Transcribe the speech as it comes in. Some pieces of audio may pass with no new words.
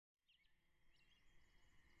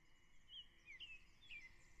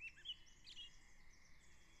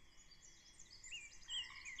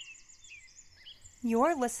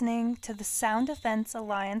You're listening to the Sound Defense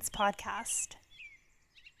Alliance podcast.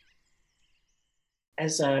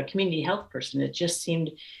 As a community health person, it just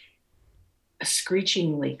seemed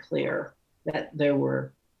screechingly clear that there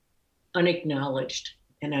were unacknowledged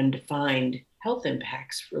and undefined health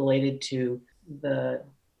impacts related to the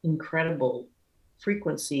incredible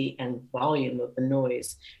frequency and volume of the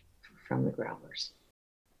noise from the growlers.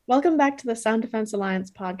 Welcome back to the Sound Defense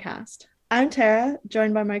Alliance podcast. I'm Tara,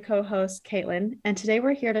 joined by my co-host Caitlin, and today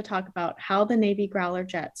we're here to talk about how the Navy Growler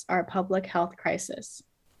jets are a public health crisis.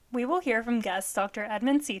 We will hear from guest Dr.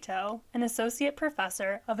 Edmund Seto, an associate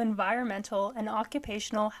professor of environmental and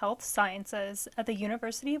occupational health sciences at the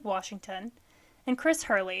University of Washington, and Chris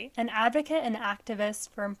Hurley, an advocate and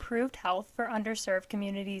activist for improved health for underserved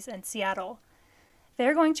communities in Seattle.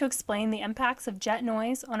 They're going to explain the impacts of jet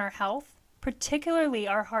noise on our health, particularly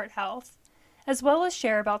our heart health, as well as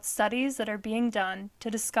share about studies that are being done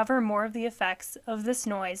to discover more of the effects of this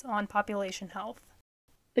noise on population health.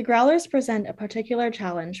 The growlers present a particular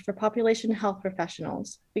challenge for population health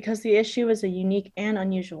professionals because the issue is a unique and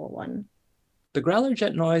unusual one. The growler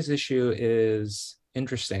jet noise issue is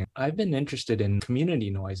interesting. I've been interested in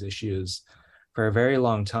community noise issues for a very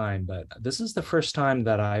long time, but this is the first time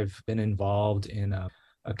that I've been involved in a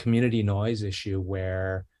community noise issue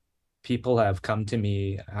where people have come to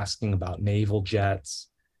me asking about naval jets.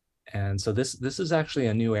 And so this is actually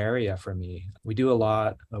a new area for me. We do a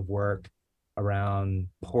lot of work around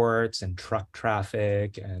ports and truck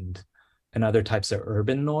traffic and other types of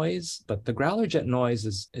urban noise. But the growler jet noise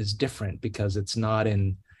is different because it's not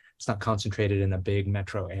concentrated in a big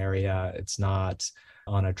metro area. It's not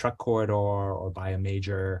on a truck corridor or by a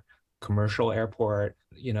major commercial airport.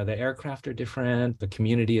 You know, the aircraft are different, the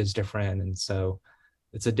community is different. And so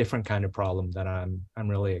it's a different kind of problem that I'm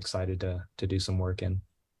really excited to do some work in.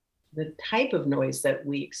 The type of noise that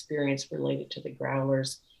we experience related to the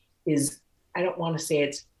growlers is, I don't want to say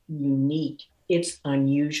it's unique, it's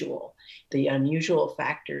unusual. The unusual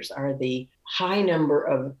factors are the high number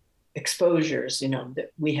of exposures. You know,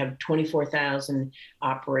 that we have 24,000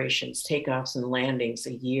 operations, takeoffs and landings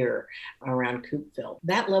a year around Coopville.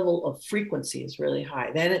 That level of frequency is really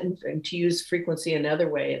high. Then, and to use frequency another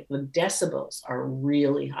way, the decibels are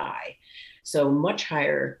really high. So much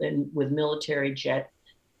higher than with military jet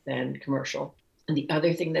than commercial. And the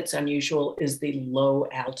other thing that's unusual is the low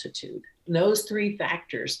altitude. Those three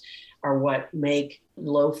factors are what make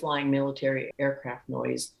low-flying military aircraft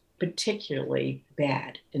noise particularly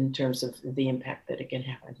bad in terms of the impact that it can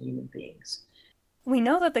have on human beings. We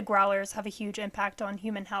know that the growlers have a huge impact on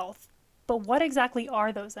human health, but what exactly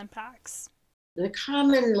are those impacts? The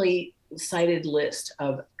commonly cited list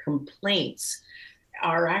of complaints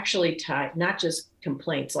are actually tied, not just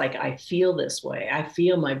complaints like I feel this way, I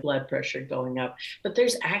feel my blood pressure going up, but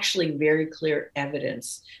there's actually very clear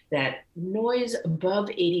evidence that noise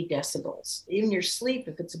above 80 decibels, even your sleep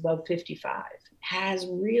if it's above 55, has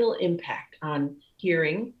real impact on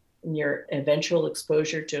hearing, and your eventual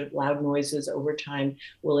exposure to loud noises over time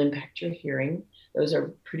will impact your hearing. Those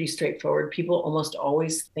are pretty straightforward. People almost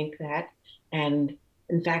always think that. And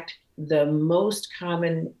in fact, the most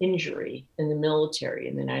common injury in the military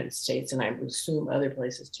in the United States, and I would assume other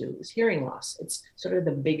places too, is hearing loss. It's sort of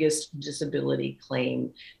the biggest disability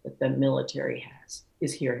claim that the military has,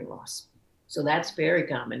 is hearing loss. So that's very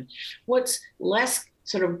common. What's less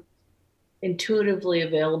sort of intuitively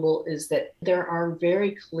available is that there are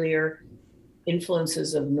very clear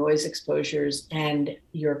influences of noise exposures and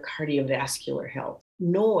your cardiovascular health.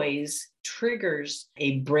 Noise triggers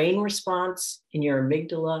a brain response in your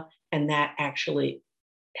amygdala, and that actually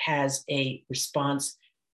has a response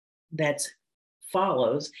that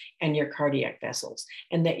follows and your cardiac vessels,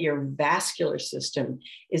 and that your vascular system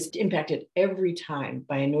is impacted every time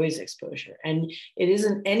by a noise exposure. And it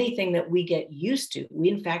isn't anything that we get used to. We,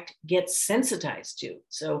 in fact, get sensitized to.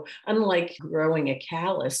 So unlike growing a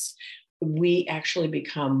callus, we actually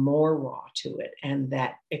become more raw to it. And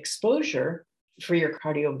that exposure for your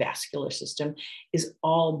cardiovascular system is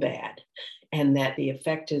all bad. And that the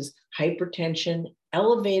effect is hypertension,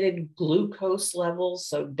 elevated glucose levels,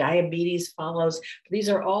 so diabetes follows. These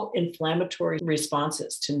are all inflammatory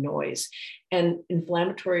responses to noise. And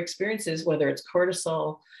inflammatory experiences, whether it's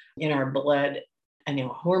cortisol in our blood and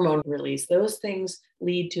hormone release, those things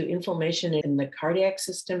lead to inflammation in the cardiac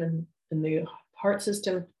system and in the heart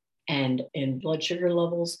system and in blood sugar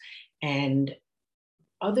levels and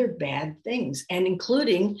other bad things, and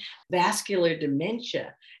including vascular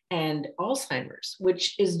dementia and Alzheimer's,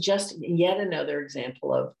 which is just yet another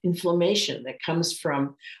example of inflammation that comes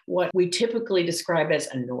from what we typically describe as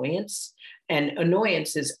annoyance And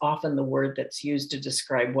annoyance is often the word that's used to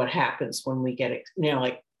describe what happens when we get,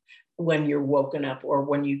 like when you're woken up or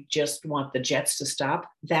when you just want the jets to stop.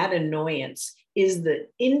 That annoyance is the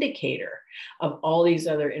indicator of all these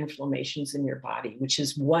other inflammations in your body, which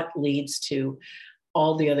is what leads to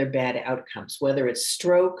all the other bad outcomes, whether it's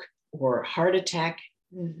stroke or heart attack.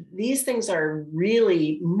 These things are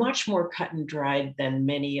really much more cut and dried than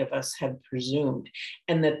many of us have presumed,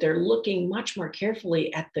 and that they're looking much more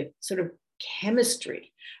carefully at the sort of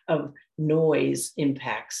chemistry of noise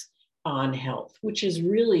impacts on health, which is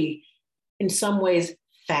really, in some ways,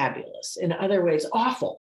 fabulous, in other ways,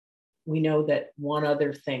 awful. We know that one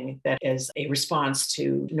other thing that is a response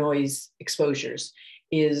to noise exposures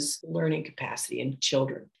is learning capacity in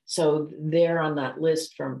children. So they're on that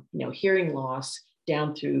list from hearing loss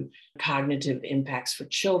down through cognitive impacts for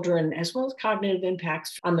children, as well as cognitive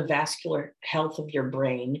impacts on the vascular health of your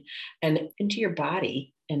brain and into your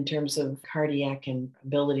body in terms of cardiac and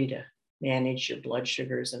ability to manage your blood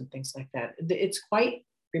sugars and things like that. It's quite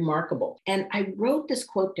remarkable. And I wrote this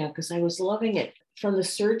quote down because I was loving it, from the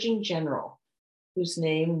Surgeon General, whose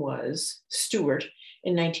name was Stewart,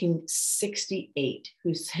 in 1968,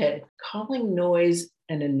 who said, calling noise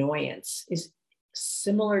an annoyance is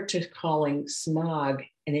similar to calling smog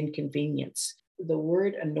an inconvenience. The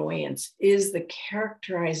word annoyance is the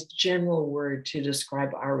characterized general word to describe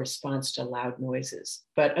our response to loud noises.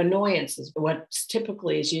 But annoyance is what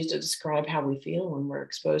typically is used to describe how we feel when we're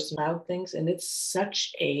exposed to loud things. And it's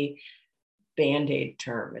such a Band-Aid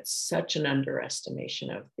term. It's such an underestimation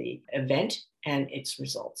of the event and its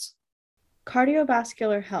results.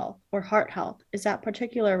 Cardiovascular health, or heart health, is at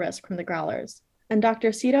particular risk from the growlers, and Dr.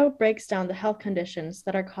 Seto breaks down the health conditions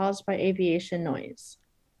that are caused by aviation noise.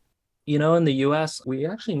 In the US, we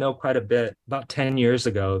actually know quite a bit. About 10 years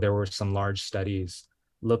ago, there were some large studies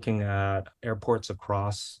looking at airports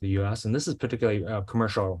across the US, and this is particularly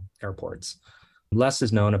commercial airports. Less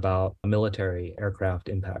is known about military aircraft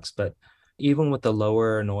impacts, but even with the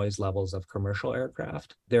lower noise levels of commercial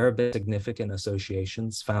aircraft, there have been significant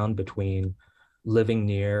associations found between living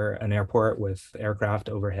near an airport with aircraft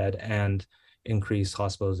overhead and increased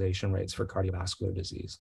hospitalization rates for cardiovascular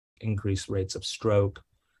disease, increased rates of stroke,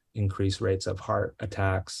 increased rates of heart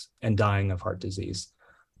attacks, and dying of heart disease.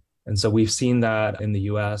 And so we've seen that in the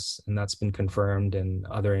US, and that's been confirmed in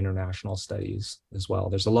other international studies as well.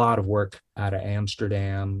 There's a lot of work out of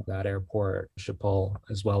Amsterdam, that airport, Schiphol,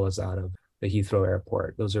 as well as out of the Heathrow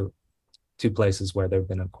Airport. Those are two places where there have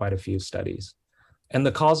been quite a few studies. And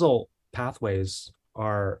the causal pathways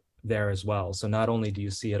are there as well. So not only do you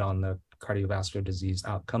see it on the cardiovascular disease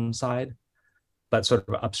outcome side, but sort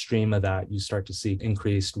of upstream of that, you start to see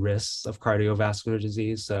increased risks of cardiovascular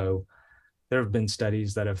disease. So there have been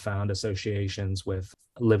studies that have found associations with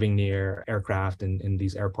living near aircraft in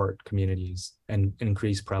these airport communities and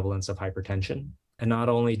increased prevalence of hypertension. And not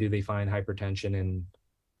only do they find hypertension in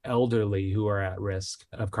elderly who are at risk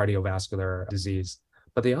of cardiovascular disease,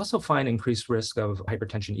 but they also find increased risk of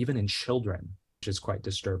hypertension even in children, which is quite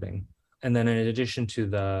disturbing. And then in addition to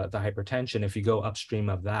the hypertension, if you go upstream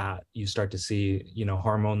of that, you start to see,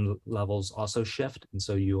 hormone levels also shift. And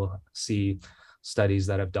so you will see studies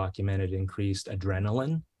that have documented increased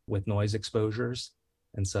adrenaline with noise exposures.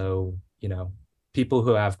 And so, people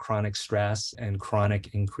who have chronic stress and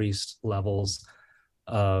chronic increased levels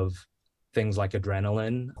of things like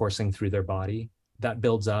adrenaline coursing through their body, that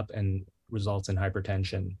builds up and results in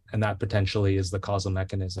hypertension. And that potentially is the causal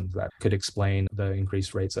mechanism that could explain the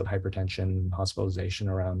increased rates of hypertension and hospitalization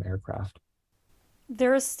around aircraft.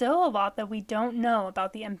 There is still a lot that we don't know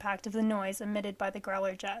about the impact of the noise emitted by the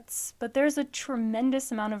Growler jets, but there's a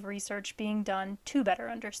tremendous amount of research being done to better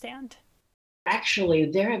understand. Actually,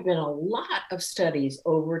 there have been a lot of studies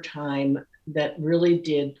over time that really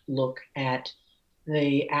did look at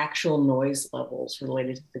the actual noise levels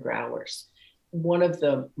related to the growlers. One of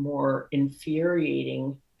the more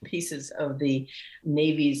infuriating pieces of the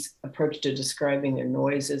Navy's approach to describing their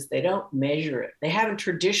noise is they don't measure it. They haven't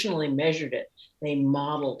traditionally measured it. They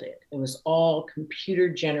modeled it. It was all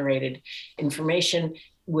computer-generated information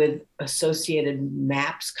with associated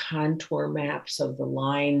maps, contour maps of the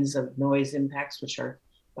lines of noise impacts, which are,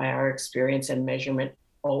 by our experience and measurement,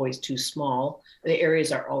 always too small. The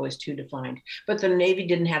areas are always too defined. But the Navy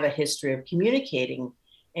didn't have a history of communicating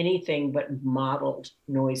anything but modeled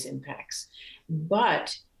noise impacts.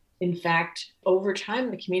 But in fact, over time,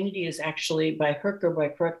 the community has actually, by hook or by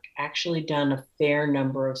crook, actually done a fair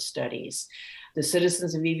number of studies. The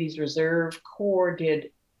Citizens of Eve's Reserve Corps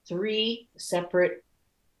did 3 separate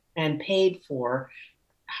and paid for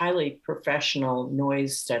highly professional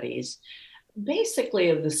noise studies, basically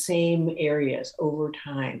of the same areas over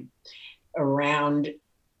time. around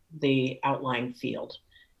the outlying field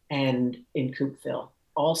and in Coopville.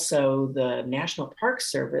 Also, the National Park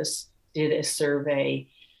Service did a survey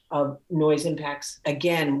of noise impacts,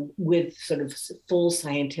 again, with sort of full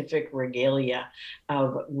scientific regalia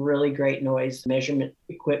of really great noise measurement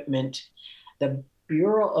equipment. The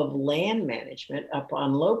Bureau of Land Management up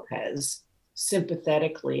on Lopez,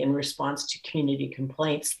 sympathetically in response to community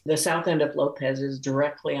complaints. The south end of Lopez is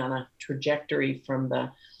directly on a trajectory from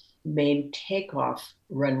the main takeoff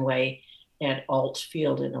runway at Alt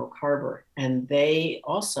Field in Oak Harbor. And they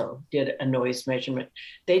also did a noise measurement.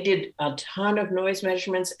 They did a ton of noise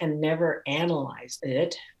measurements and never analyzed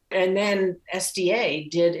it. And then SDA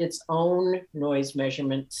did its own noise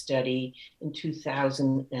measurement study in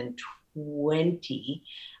 2020.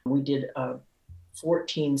 We did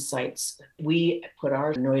 14 sites. We put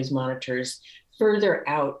our noise monitors further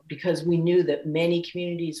out because we knew that many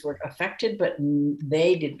communities were affected, but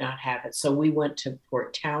they did not have it. So we went to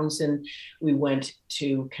Port Townsend, we went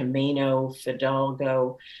to Camino,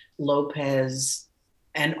 Fidalgo, Lopez,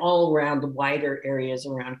 and all around the wider areas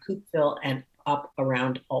around Coopville and up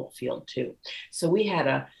around Altfield too. So we had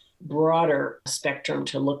a broader spectrum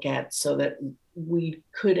to look at so that we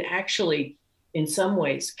could actually in some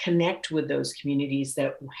ways connect with those communities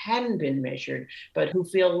that hadn't been measured, but who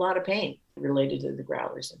feel a lot of pain related to the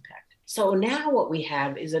growler's impact. So now what we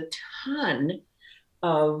have is a ton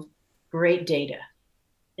of great data.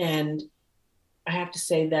 And I have to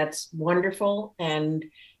say that's wonderful, and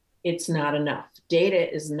it's not enough. Data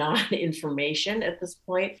is not information at this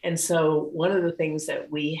point. And so one of the things that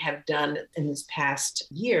we have done in this past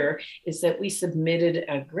year is that we submitted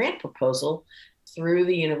a grant proposal through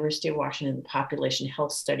the University of Washington, the Population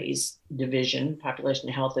Health Studies Division. Population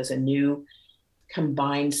health is a new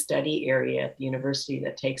combined study area at the university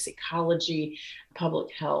that takes ecology,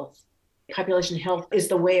 public health. Population health is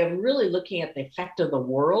the way of really looking at the effect of the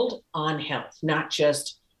world on health, not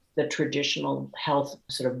just the traditional health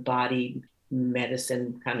sort of body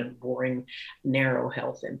medicine, kind of boring, narrow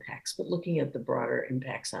health impacts, but looking at the broader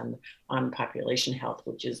impacts on population health,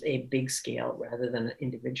 which is a big scale rather than an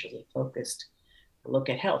individually focused look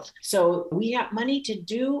at health. So we have money to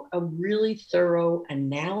do a really thorough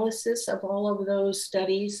analysis of all of those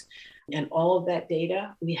studies and all of that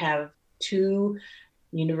data. We have 2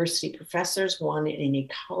 university professors, one in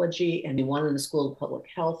ecology and one in the School of Public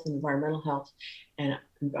Health, Environmental Health, and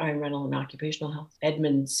Environmental and Occupational Health,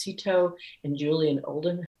 Edmund Seto and Julian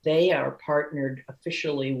Olden. They are partnered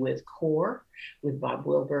officially with CORE, with Bob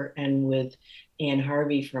Wilbur, and with Ann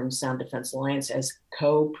Harvey from Sound Defense Alliance as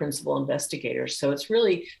co-principal investigators. So it's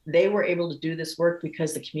really, they were able to do this work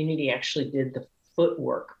because the community actually did the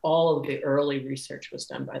footwork. All of the early research was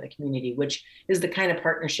done by the community, which is the kind of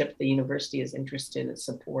partnership the university is interested in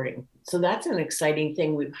supporting. So that's an exciting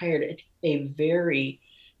thing. We've hired a very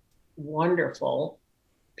wonderful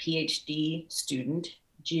PhD student,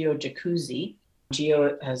 Gio Jacuzzi.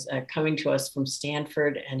 Gio is coming to us from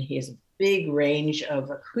Stanford, and he has a big range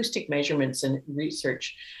of acoustic measurements and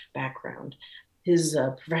research background. His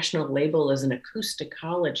professional label is an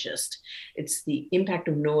acousticologist. It's the impact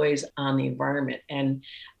of noise on the environment. And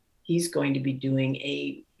he's going to be doing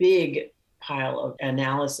a big pile of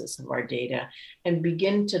analysis of our data and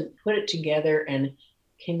begin to put it together and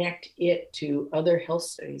connect it to other health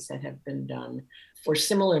studies that have been done for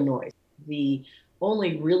similar noise. The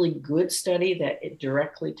only really good study that it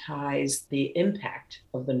directly ties the impact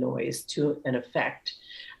of the noise to an effect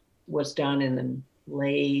was done in the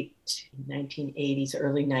late 1980s,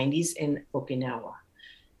 early 90s in Okinawa.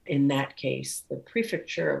 In that case, the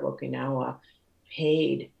prefecture of Okinawa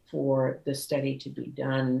paid for the study to be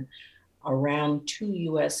done around 2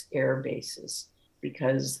 US air bases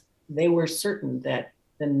because they were certain that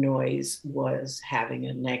the noise was having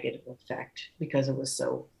a negative effect because it was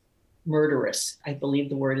so murderous. I believe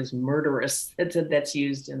the word is murderous that's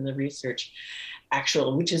used in the research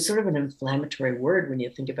actual, which is sort of an inflammatory word when you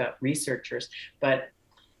think about researchers, but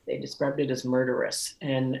they described it as murderous.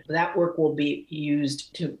 And that work will be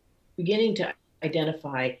used to beginning to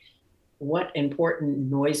identify what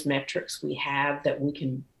important noise metrics we have that we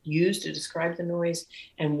can use to describe the noise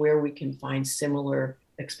and where we can find similar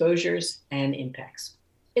exposures and impacts.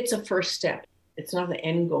 It's a first step. It's not the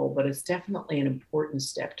end goal, but it's definitely an important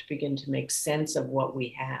step to begin to make sense of what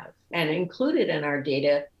we have. And included in our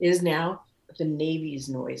data is now the Navy's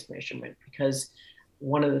noise measurement, because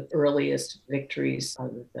one of the earliest victories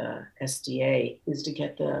of the SDA is to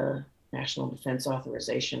get the National Defense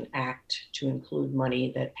Authorization Act to include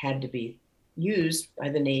money that had to be used by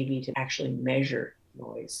the Navy to actually measure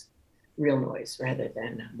noise, real noise, rather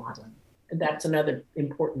than modeling. that's another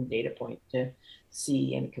important data point to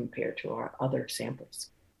see and compare to our other samples.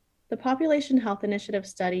 The Population Health Initiative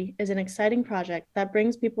study is an exciting project that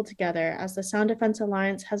brings people together as the Sound Defense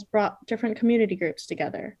Alliance has brought different community groups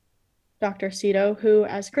together. Dr. Seto, who,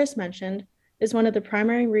 as Chris mentioned, is one of the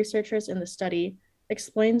primary researchers in the study,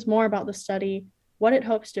 explains more about the study, what it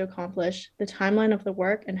hopes to accomplish, the timeline of the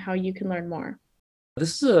work, and how you can learn more.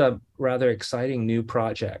 This is a rather exciting new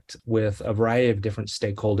project with a variety of different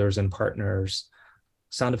stakeholders and partners.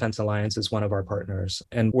 Sound Defense Alliance is one of our partners,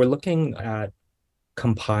 and we're looking at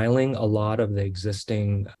compiling a lot of the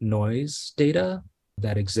existing noise data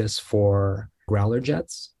that exists for Growler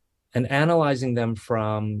jets and analyzing them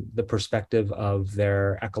from the perspective of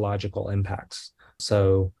their ecological impacts.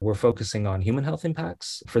 So we're focusing on human health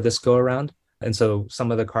impacts for this go around. And so some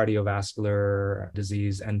of the cardiovascular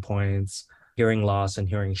disease endpoints, hearing loss and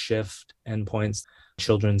hearing shift endpoints,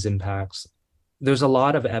 children's impacts. There's a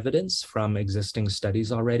lot of evidence from existing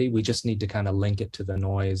studies already. We just need to kind of link it to the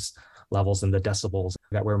noise levels and the decibels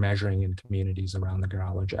that we're measuring in communities around the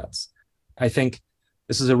Growler jets. I think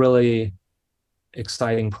this is a really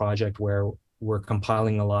exciting project where we're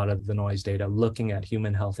compiling a lot of the noise data, looking at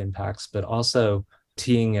human health impacts, but also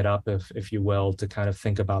teeing it up, if you will, to kind of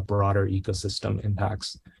think about broader ecosystem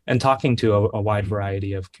impacts and talking to a wide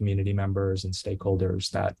variety of community members and stakeholders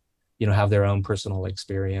that, have their own personal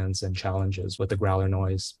experience and challenges with the Growler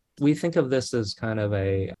noise. We think of this as kind of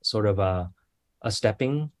a sort of a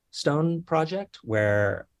stepping stone project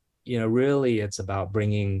where, really it's about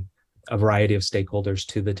bringing a variety of stakeholders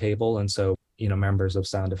to the table. And so, members of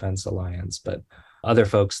Sound Defense Alliance, but other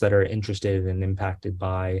folks that are interested and impacted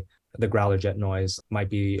by the Growler jet noise might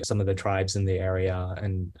be some of the tribes in the area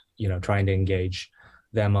and, trying to engage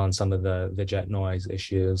them on some of the jet noise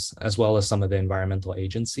issues, as well as some of the environmental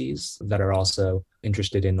agencies that are also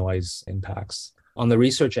interested in noise impacts. On the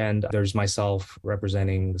research end, there's myself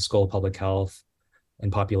representing the School of Public Health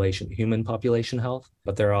and human population health,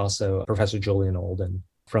 but there are also Professor Julian Olden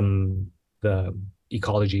from the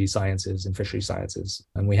ecology sciences and fishery sciences.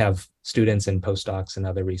 And we have students and postdocs and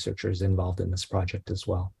other researchers involved in this project as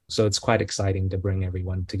well. So it's quite exciting to bring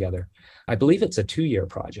everyone together. I believe it's a 2-year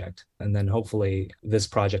project, and then hopefully this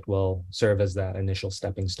project will serve as that initial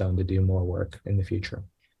stepping stone to do more work in the future.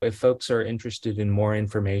 If folks are interested in more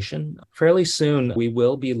information, fairly soon we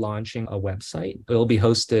will be launching a website. It will be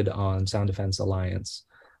hosted on Sound Defense Alliance.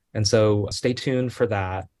 And so stay tuned for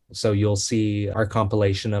that. So you'll see our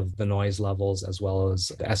compilation of the noise levels as well as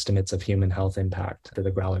the estimates of human health impact to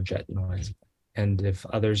the Growler jet noise. And if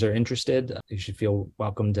others are interested, you should feel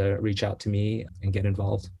welcome to reach out to me and get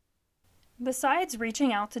involved. Besides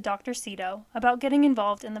reaching out to Dr. Seto about getting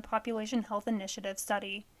involved in the Population Health Initiative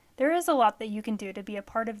study, there is a lot that you can do to be a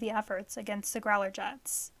part of the efforts against the Growler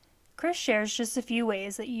jets. Chris shares just a few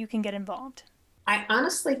ways that you can get involved. I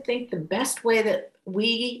honestly think the best way that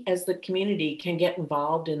we as the community can get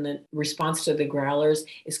involved in the response to the Growlers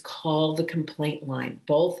is call the complaint line,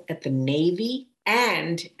 both at the Navy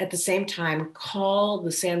and at the same time call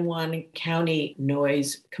the San Juan County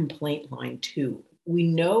noise complaint line too. We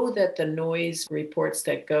know that the noise reports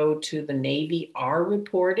that go to the Navy are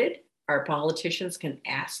reported. Our politicians can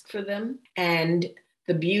ask for them. And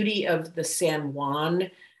the beauty of the San Juan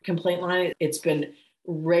complaint line, it's been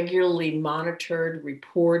regularly monitored,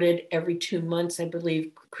 reported every 2 months. I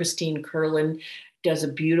believe Christine Curlin does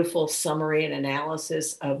a beautiful summary and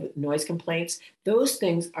analysis of noise complaints. Those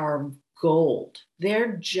things are gold.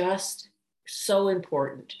 They're just so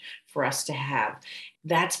important for us to have.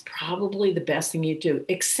 That's probably the best thing you do,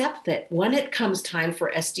 except that when it comes time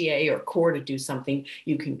for SDA or Corps to do something,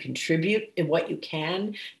 you can contribute in what you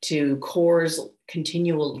can to Corps'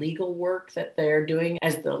 continual legal work that they're doing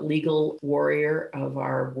as the legal warrior of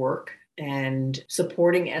our work, and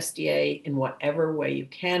supporting SDA in whatever way you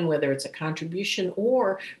can, whether it's a contribution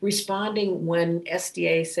or responding when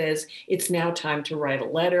SDA says it's now time to write a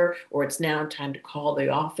letter or it's now time to call the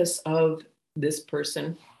office of this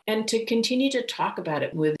person, and to continue to talk about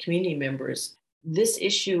it with community members. This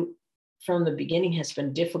issue from the beginning has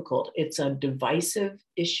been difficult. It's a divisive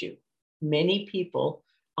issue. Many people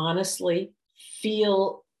honestly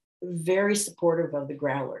feel very supportive of the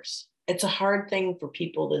Growlers. It's a hard thing for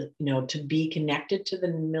people to be connected to the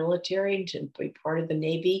military, to be part of the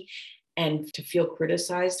Navy, and to feel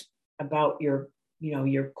criticized about your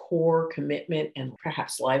core commitment and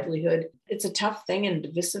perhaps livelihood. It's a tough thing and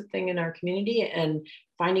divisive thing in our community, and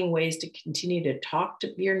finding ways to continue to talk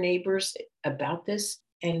to your neighbors about this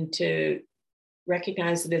and to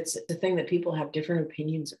recognize that it's a thing that people have different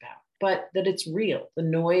opinions about, but that it's real. The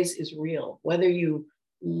noise is real. Whether you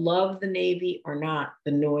love the Navy or not,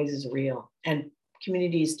 the noise is real. And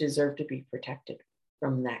communities deserve to be protected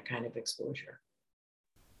from that kind of exposure.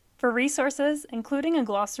 For resources, including a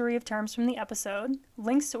glossary of terms from the episode,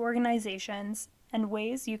 links to organizations, and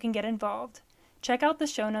ways you can get involved, check out the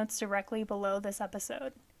show notes directly below this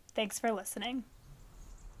episode. Thanks for listening.